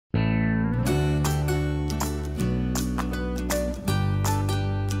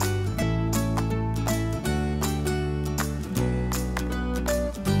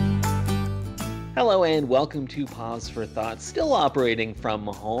Hello and welcome to Paws for Thought, still operating from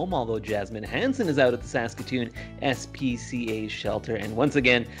home, although Jasmine Hansen is out at the Saskatoon SPCA shelter. And once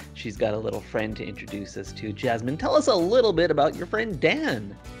again, she's got a little friend to introduce us to. Jasmine, tell us a little bit about your friend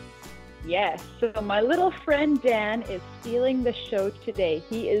Dan. Yes, so my little friend Dan is stealing the show today.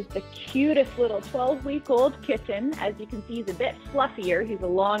 He is the cutest little 12-week-old kitten. As you can see, he's a bit fluffier. He's a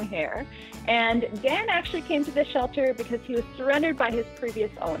long hair. And Dan actually came to the shelter because he was surrendered by his previous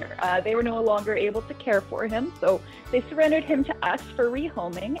owner. They were no longer able to care for him, so they surrendered him to us for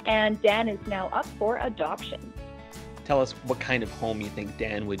rehoming, and Dan is now up for adoption. Tell us what kind of home you think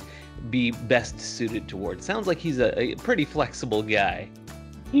Dan would be best suited towards. Sounds like he's a pretty flexible guy.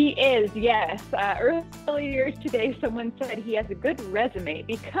 He is, yes. Earlier today, someone said he has a good resume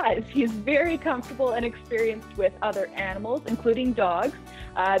because he's very comfortable and experienced with other animals, including dogs.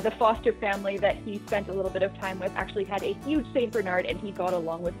 The foster family that he spent a little bit of time with actually had a huge St. Bernard, and he got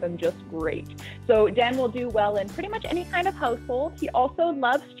along with them just great. So Dan will do well in pretty much any kind of household. He also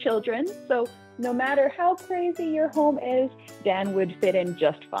loves children, so no matter how crazy your home is, Dan would fit in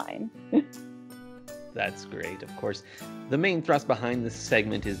just fine. That's great. Of course, the main thrust behind this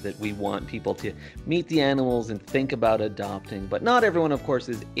segment is that we want people to meet the animals and think about adopting, but not everyone, of course,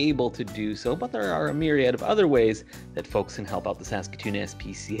 is able to do so, but there are a myriad of other ways that folks can help out the Saskatoon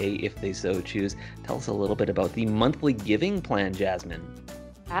SPCA if they so choose. Tell us a little bit about the monthly giving plan, Jasmine.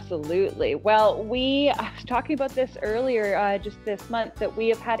 Absolutely. Well, I was talking about this earlier, just this month, that we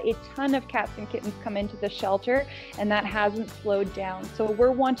have had a ton of cats and kittens come into the shelter, and that hasn't slowed down. So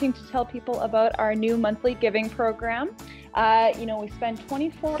we're wanting to tell people about our new monthly giving program. We spend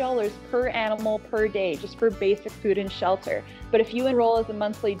 $24 per animal per day just for basic food and shelter. But if you enroll as a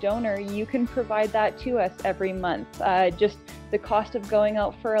monthly donor, you can provide that to us every month. Just the cost of going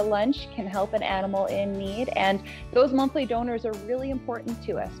out for a lunch can help an animal in need. And those monthly donors are really important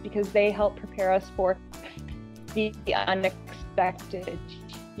to us because they help prepare us for the unexpected.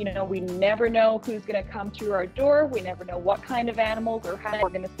 We never know who's going to come through our door. We never know what kind of animals or how we're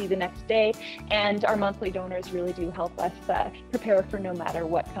going to see the next day. And our monthly donors really do help us prepare for no matter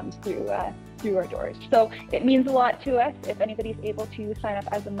what comes through our doors. So it means a lot to us. If anybody's able to sign up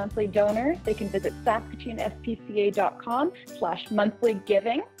as a monthly donor, they can visit saskatoonspca.com/monthly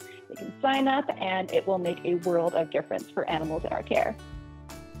giving. They can sign up, and it will make a world of difference for animals in our care.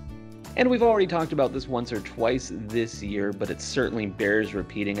 And we've already talked about this once or twice this year, but it certainly bears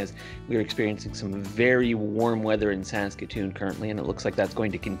repeating as we're experiencing some very warm weather in Saskatoon currently, and it looks like that's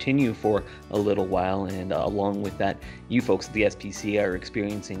going to continue for a little while. And along with that, you folks at the SPCA are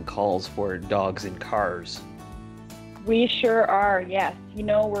experiencing calls for dogs in cars. We sure are, yes.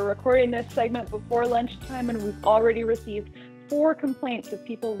 We're recording this segment before lunchtime, and we've already received 4 complaints of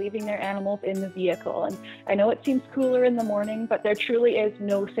people leaving their animals in the vehicle. And I know it seems cooler in the morning, but there truly is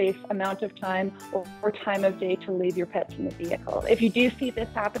no safe amount of time or time of day to leave your pets in the vehicle. If you do see this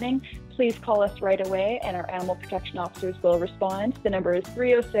happening, please call us right away, and our animal protection officers will respond. The number is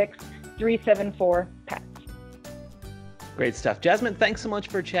 306-374-PETS. Great stuff. Jasmine, thanks so much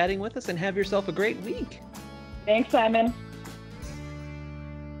for chatting with us, and have yourself a great week. Thanks, Simon.